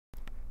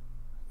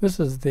This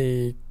is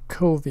the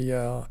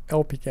Kovea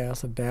LPG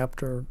gas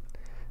adapter.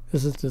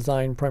 This is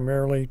designed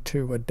primarily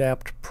to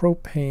adapt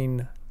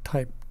propane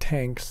type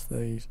tanks,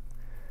 the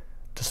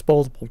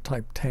disposable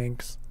type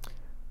tanks,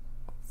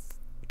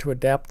 to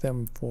adapt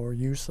them for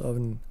use of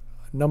a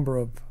number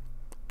of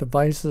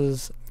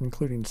devices,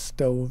 including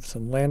stoves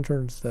and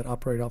lanterns that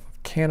operate off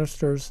of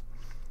canisters.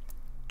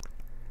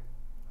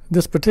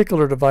 This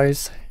particular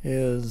device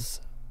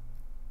is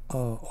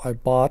I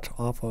bought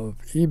off of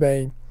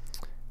eBay,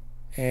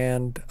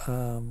 and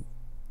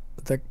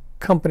the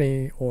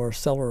company or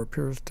seller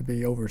appears to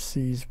be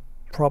overseas,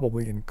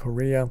 probably in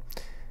Korea,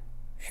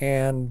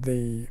 and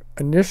the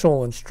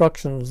initial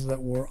instructions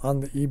that were on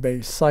the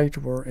eBay site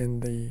were in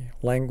the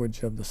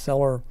language of the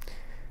seller.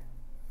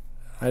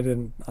 I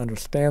didn't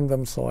understand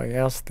them, so I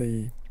asked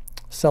the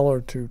seller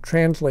to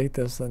translate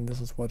this, and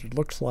this is what it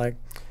looks like.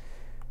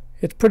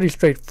 It's pretty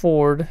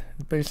straightforward.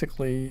 It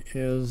basically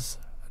is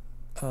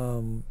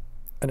an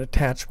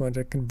attachment.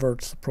 It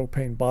converts the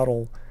propane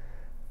bottle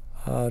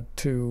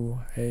to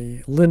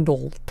a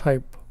Lindal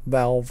type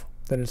valve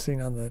that is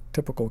seen on the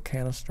typical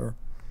canister.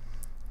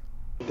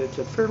 It's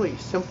a fairly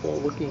simple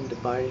looking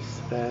device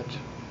that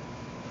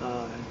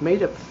is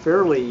made of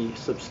fairly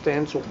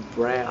substantial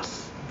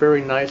brass,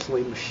 very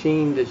nicely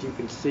machined, as you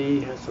can see,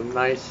 has some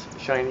nice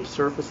shiny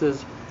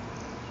surfaces.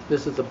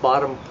 This is the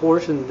bottom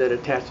portion that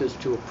attaches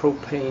to a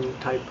propane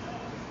type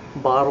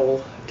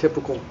bottle,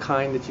 typical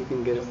kind that you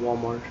can get at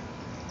Walmart.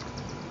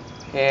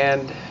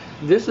 And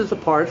this is the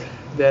part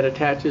that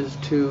attaches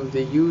to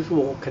the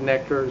usual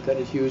connector that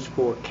is used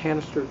for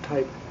canister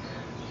type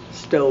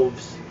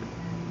stoves,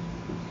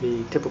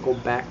 the typical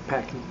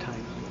backpacking type.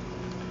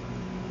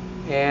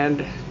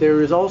 And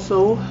there is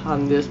also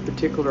on this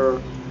particular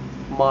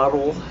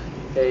model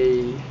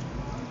an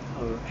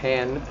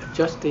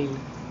adjusting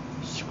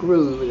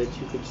screw that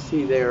you can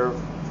see there,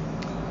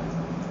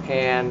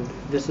 and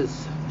this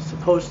is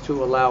supposed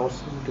to allow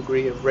some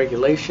degree of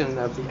regulation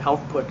of the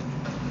output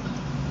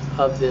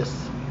of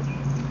this.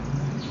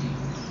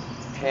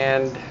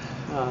 And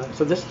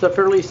so this is a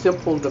fairly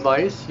simple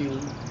device. You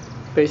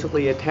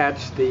basically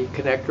attach the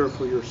connector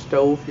for your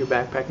stove, your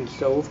backpacking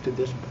stove, to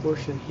this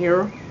portion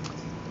here,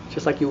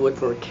 just like you would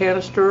for a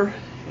canister,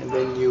 and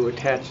then you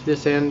attach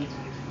this end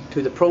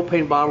to the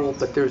propane bottle,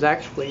 but there's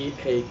actually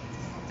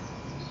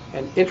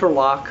an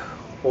interlock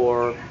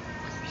or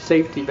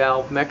safety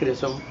valve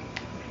mechanism.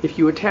 If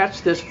you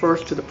attach this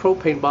first to the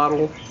propane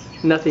bottle,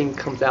 nothing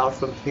comes out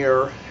from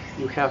here.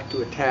 You have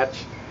to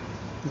attach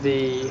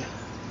the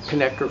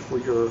connector for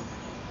your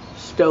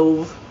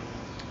stove,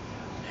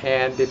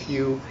 and if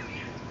you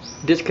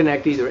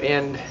disconnect either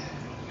end,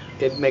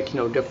 it makes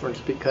no difference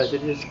because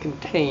it is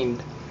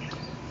contained,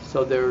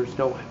 so there's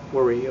no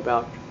worry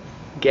about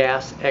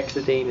gas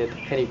exiting at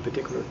any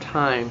particular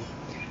time.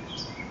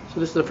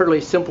 So this is a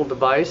fairly simple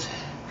device.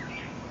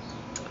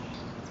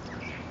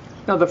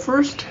 Now, the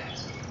first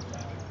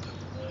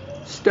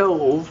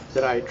stove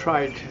that I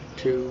tried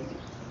to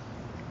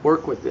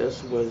work with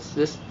this was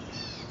this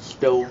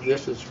stove.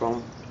 This is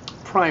from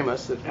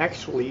Primus. It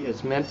actually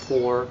is meant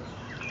for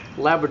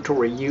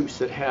laboratory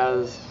use. It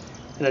has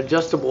an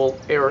adjustable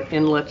air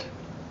inlet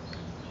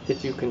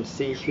that you can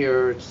see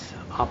here. It's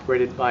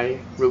operated by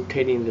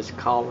rotating this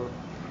collar,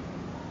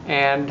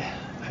 and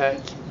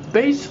it's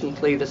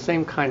basically the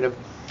same kind of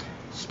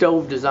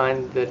stove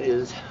design that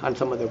is on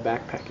some of their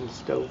backpacking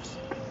stoves.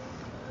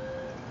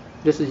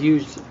 This is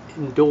used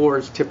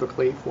indoors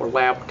typically for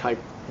lab type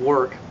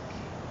work,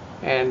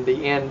 and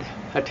the end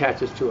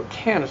attaches to a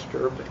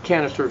canister, but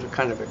canisters are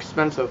kind of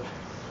expensive.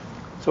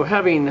 So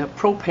having a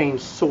propane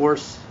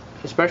source,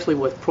 especially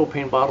with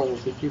propane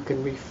bottles that you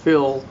can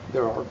refill,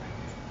 there are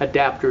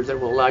adapters that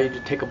will allow you to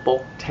take a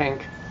bulk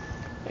tank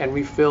and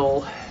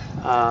refill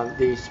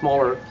the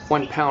smaller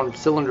 1 pound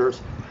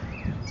cylinders.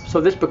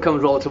 So this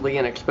becomes relatively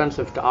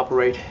inexpensive to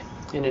operate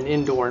in an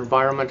indoor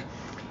environment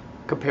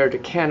compared to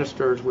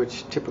canisters,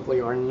 which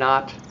typically are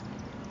not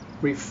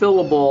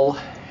refillable,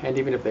 and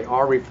even if they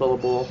are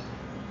refillable,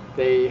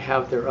 they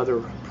have their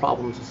other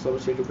problems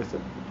associated with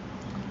them.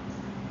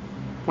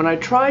 When I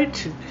tried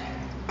to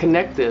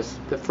connect this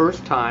the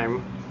first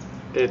time,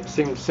 it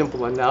seemed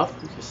simple enough.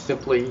 You just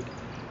simply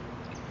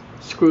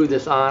screw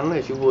this on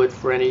as you would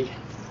for any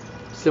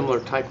similar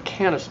type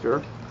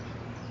canister,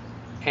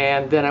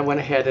 and then I went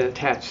ahead and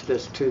attached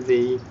this to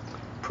the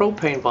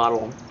propane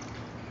bottle,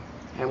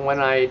 and when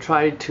I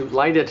tried to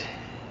light it,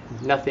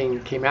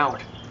 nothing came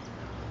out.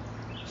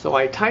 So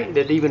I tightened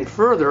it even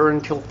further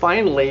until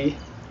finally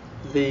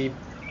the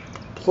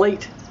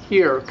plate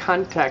here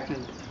contacted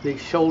the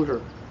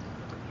shoulder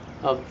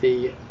of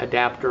the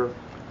adapter,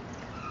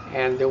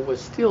 and there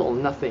was still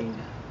nothing.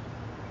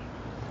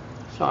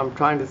 So I'm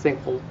trying to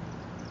think, well,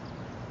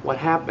 what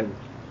happened?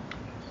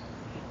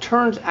 It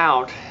turns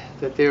out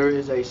that there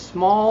is a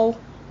small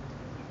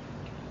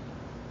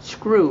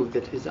screw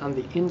that is on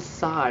the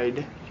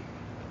inside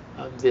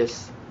of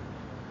this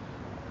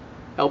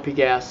LP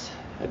gas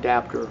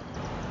adapter,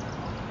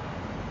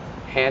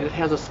 and it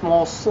has a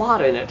small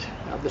slot in it.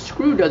 Now, the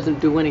screw doesn't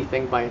do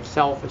anything by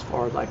itself as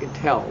far as I can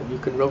tell. You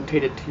can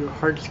rotate it to your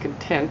heart's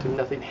content and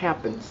nothing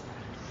happens.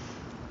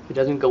 It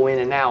doesn't go in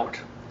and out.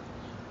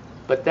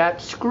 But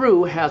that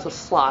screw has a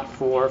slot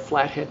for a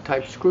flathead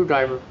type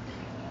screwdriver.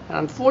 And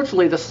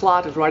unfortunately, the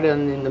slot is right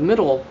in the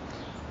middle,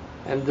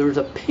 and there's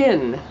a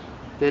pin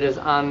that is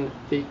on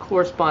the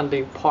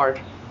corresponding part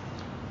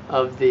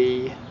of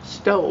the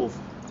stove,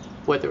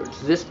 whether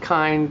it's this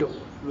kind,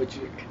 which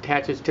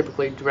attaches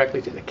typically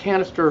directly to the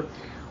canister,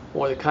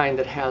 or the kind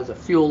that has a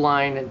fuel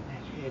line and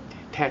it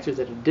attaches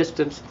at a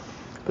distance.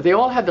 But they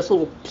all have this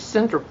little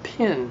center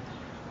pin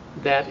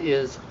that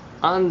is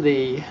on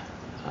the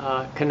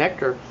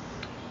connector.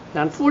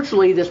 Now,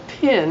 unfortunately, this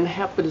pin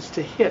happens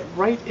to hit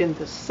right in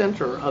the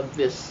center of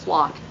this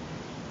slot.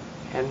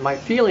 And my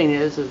feeling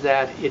is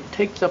that it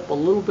takes up a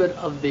little bit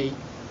of the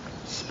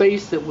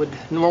space that would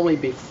normally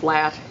be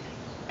flat,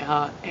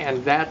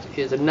 and that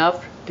is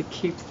enough to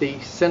keep the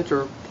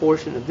center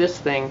portion of this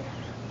thing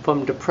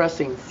from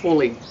depressing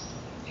fully.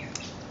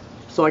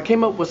 So I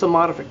came up with some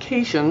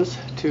modifications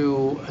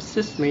to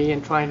assist me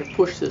in trying to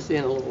push this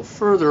in a little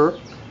further,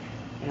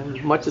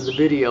 and much of the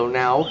video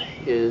now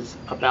is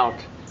about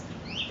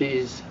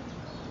these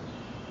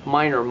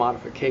minor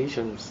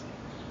modifications,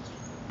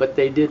 but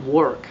they did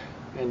work,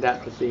 and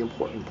that was the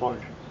important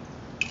part.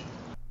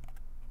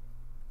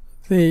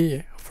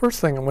 The first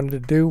thing I wanted to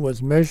do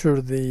was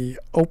measure the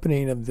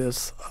opening of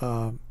this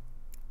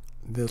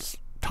this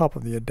top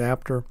of the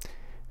adapter,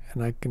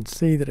 and I can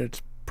see that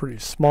it's pretty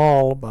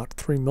small, about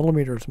 3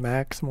 millimeters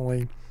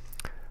maximally.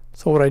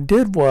 So what I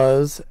did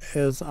was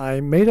I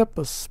made up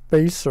a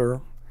spacer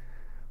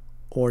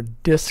or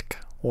disc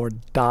or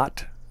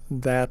dot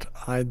that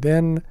I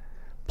then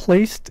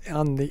placed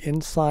on the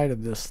inside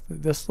of this.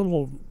 This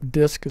little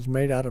disc is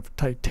made out of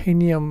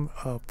titanium,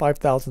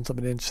 5/1000 of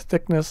an inch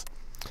thickness,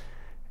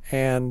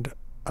 and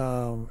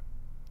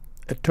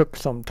it took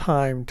some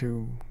time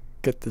to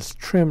get this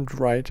trimmed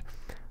right,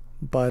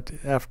 but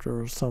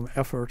after some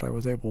effort I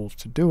was able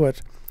to do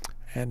it,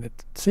 and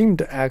it seemed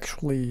to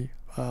actually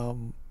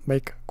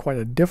make quite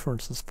a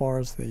difference as far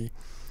as the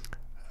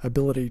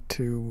ability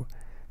to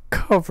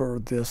cover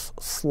this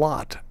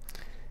slot.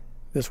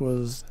 This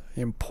was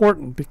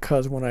important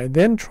because when I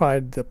then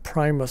tried the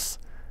Primus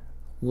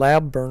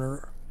lab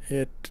burner,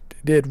 it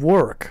did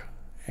work,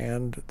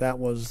 and that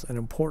was an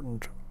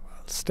important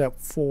step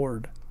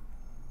forward.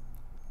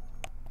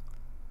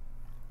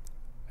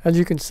 As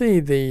you can see,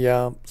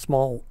 the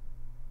small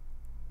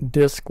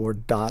disc or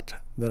dot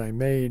that I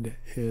made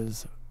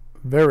is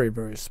very,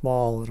 very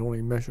small. It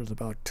only measures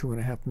about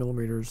 2.5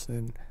 millimeters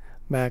in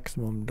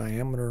maximum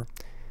diameter.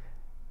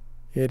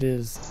 It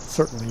is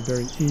certainly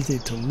very easy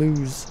to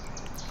lose.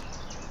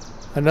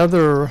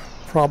 Another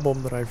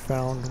problem that I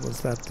found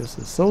was that this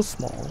is so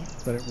small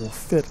that it will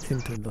fit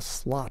into the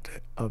slot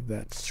of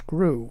that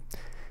screw.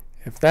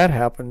 If that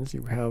happens,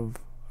 you have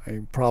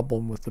a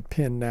problem with the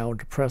pin now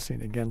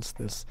depressing against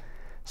this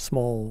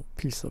small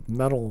piece of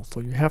metal. So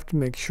you have to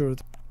make sure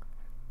the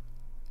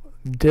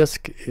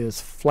disc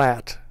is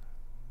flat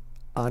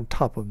on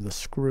top of the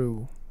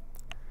screw.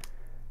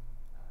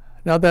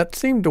 Now that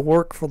seemed to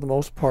work for the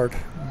most part,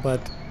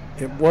 but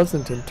it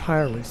wasn't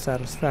entirely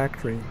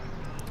satisfactory.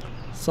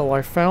 So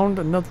I found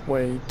another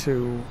way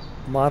to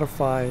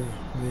modify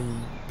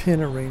the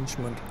pin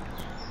arrangement.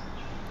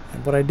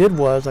 And what I did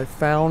was I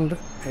found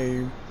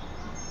a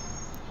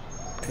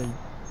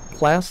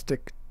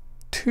plastic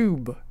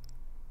tube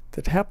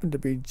that happened to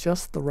be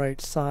just the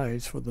right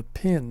size for the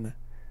pin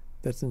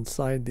that's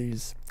inside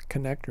these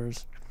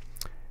connectors.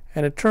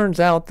 And it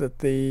turns out that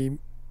the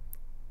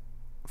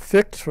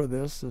fix for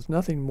this is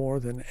nothing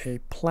more than a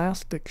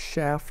plastic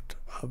shaft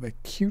of a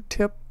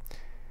Q-tip.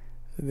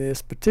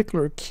 This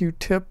particular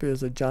Q-tip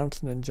is a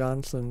Johnson &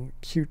 Johnson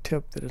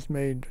Q-tip that is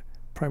made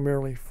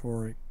primarily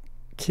for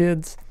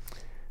kids,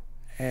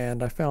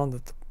 and I found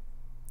that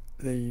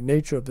the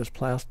nature of this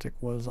plastic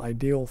was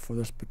ideal for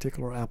this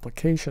particular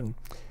application.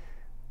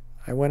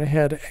 I went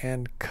ahead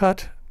and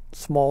cut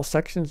small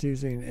sections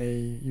using a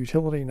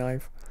utility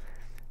knife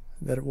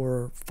that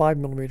were 5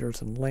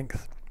 millimeters in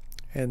length,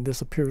 and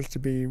this appears to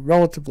be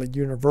relatively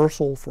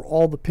universal for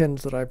all the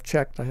pins that I've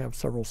checked. I have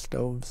several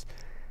stoves,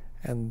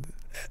 and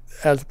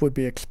as would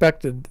be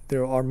expected,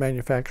 there are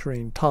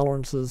manufacturing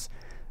tolerances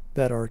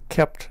that are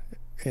kept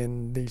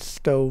in these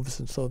stoves,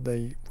 and so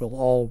they will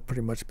all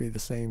pretty much be the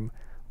same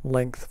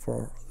length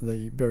for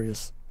the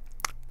various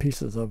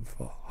pieces of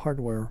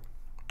hardware.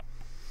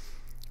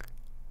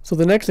 So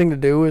the next thing to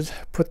do is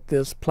put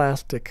this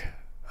plastic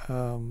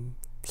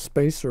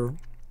spacer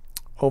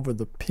over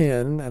the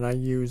pin, and I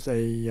use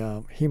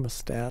a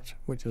hemostat,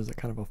 which is a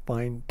kind of a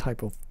fine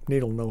type of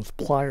needle nose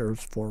pliers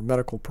for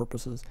medical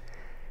purposes.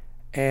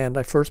 And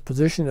I first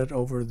position it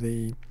over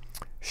the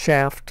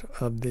shaft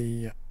of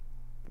the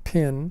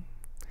pin,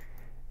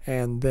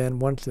 and then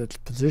once it's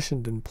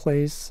positioned in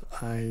place,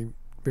 I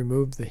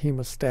remove the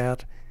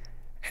hemostat,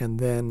 and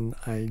then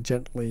I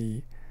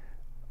gently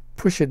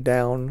push it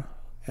down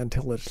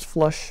until it's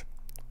flush.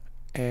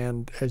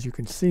 And as you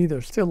can see,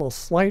 there's still a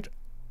slight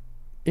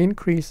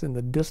increase in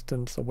the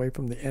distance away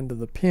from the end of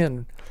the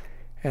pin.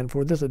 And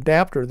for this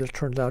adapter, this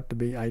turns out to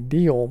be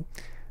ideal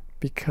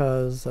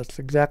because that's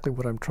exactly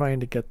what I'm trying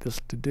to get this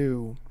to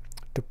do,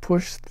 to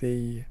push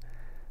the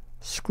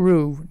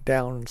screw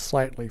down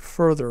slightly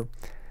further.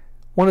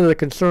 One of the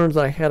concerns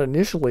I had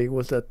initially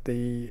was that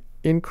the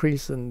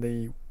increase in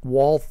the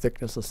wall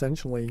thickness,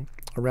 essentially,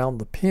 around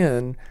the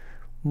pin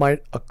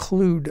might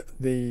occlude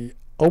the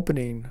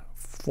opening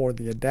for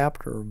the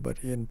adapter, but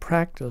in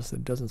practice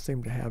it doesn't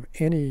seem to have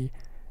any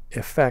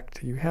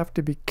effect. You have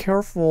to be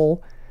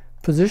careful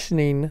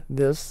positioning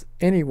this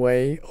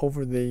anyway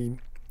over the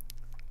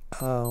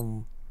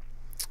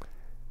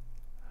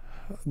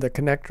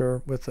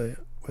connector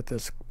with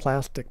this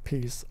plastic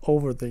piece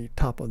over the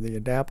top of the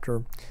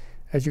adapter.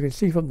 As you can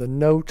see from the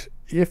note,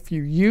 if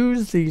you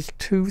use these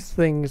two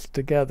things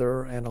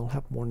together, and I'll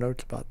have more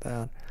notes about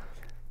that,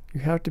 you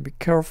have to be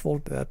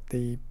careful that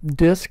the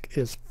disc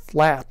is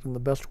flat, and the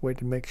best way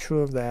to make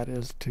sure of that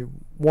is to,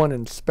 one,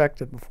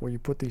 inspect it before you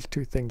put these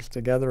two things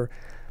together,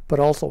 but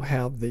also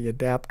have the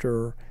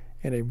adapter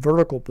in a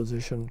vertical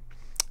position,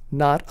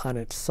 not on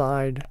its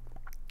side,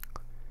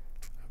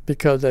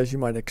 because as you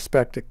might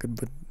expect, it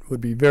would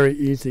be very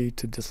easy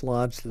to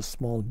dislodge this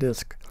small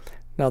disc.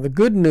 Now the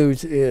good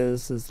news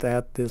is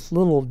that this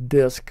little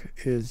disc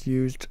is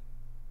used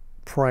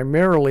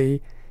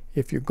primarily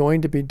if you're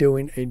going to be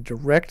doing a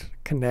direct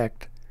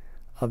connect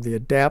of the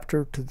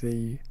adapter to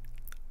the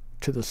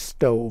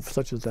stove,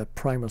 such as that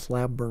Primus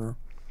lab burner.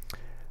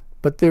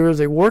 But there is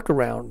a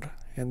workaround,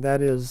 and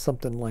that is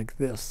something like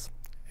this.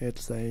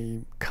 It's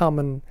a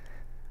common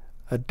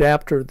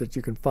adapter that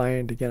you can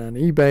find again on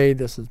eBay.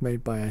 This is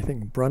made by, I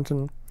think,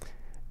 Brunton,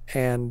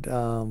 and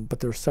but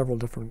there are several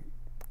different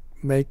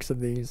makes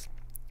of these.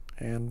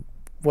 And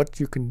what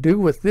you can do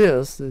with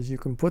this is you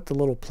can put the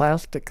little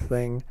plastic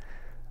thing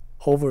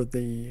over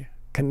the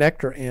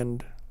connector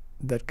end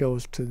that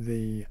goes to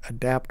the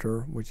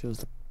adapter, which is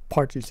the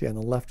part you see on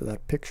the left of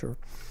that picture,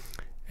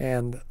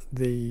 and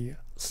the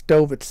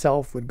stove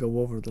itself would go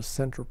over the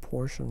center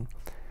portion.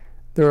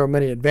 There are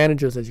many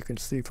advantages, as you can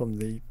see from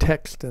the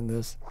text in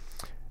this,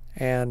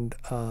 and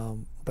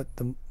but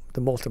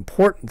the most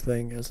important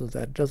thing is that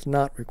it does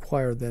not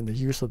require then the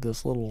use of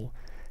this little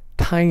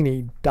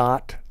tiny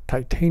dot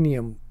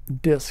titanium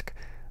disc,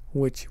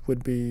 which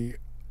would be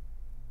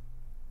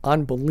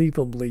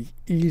unbelievably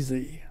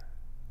easy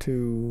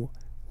to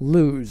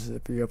lose.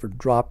 If you ever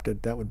dropped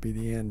it, that would be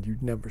the end.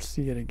 You'd never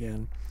see it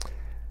again.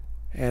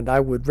 And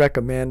I would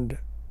recommend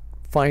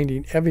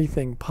finding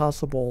everything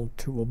possible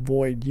to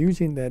avoid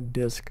using that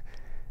disc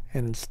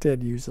and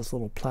instead use this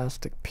little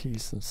plastic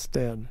piece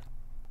instead.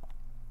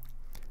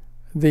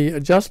 The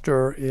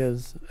adjuster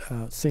is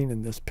seen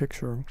in this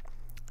picture,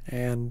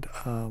 and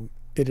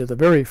it is a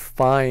very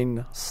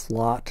fine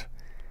slot,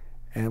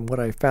 and what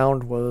I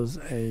found was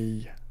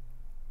a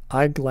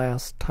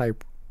eyeglass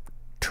type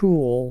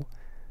tool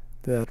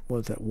that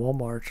was at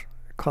Walmart.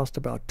 It cost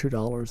about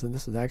 $2, and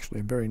this is actually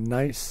a very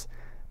nice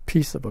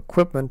piece of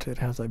equipment. It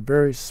has a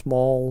very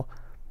small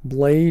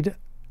blade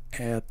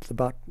at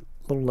about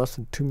a little less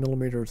than 2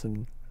 millimeters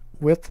in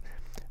width,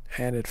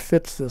 and it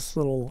fits this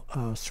little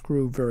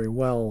screw very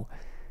well.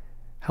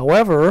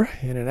 However,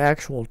 in an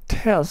actual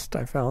test,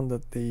 I found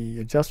that the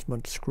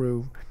adjustment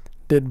screw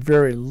did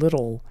very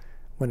little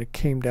when it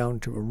came down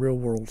to a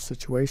real-world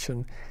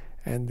situation,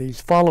 and these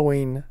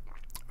following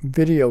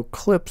video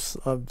clips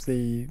of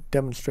the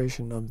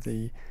demonstration of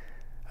the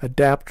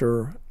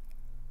adapter,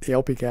 the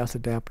LP gas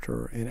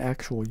adapter in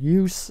actual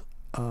use,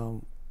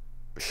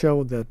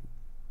 show that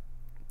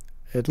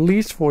at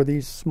least for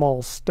these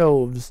small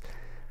stoves,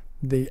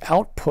 the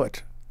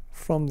output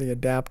from the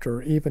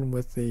adapter, even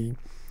with the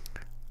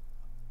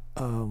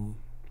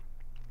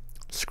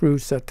screw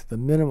set to the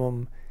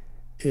minimum,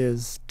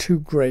 is too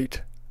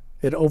great.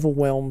 It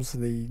overwhelms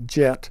the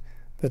jet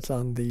that's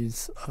on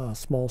these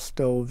small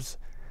stoves.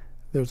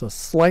 There's a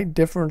slight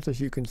difference, as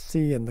you can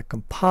see, in the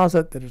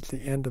composite that is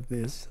the end of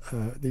these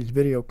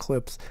video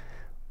clips,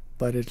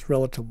 but it's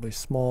relatively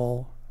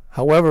small.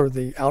 However,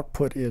 the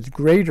output is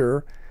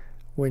greater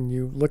when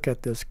you look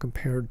at this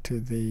compared to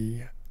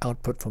the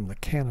output from the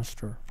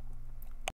canister.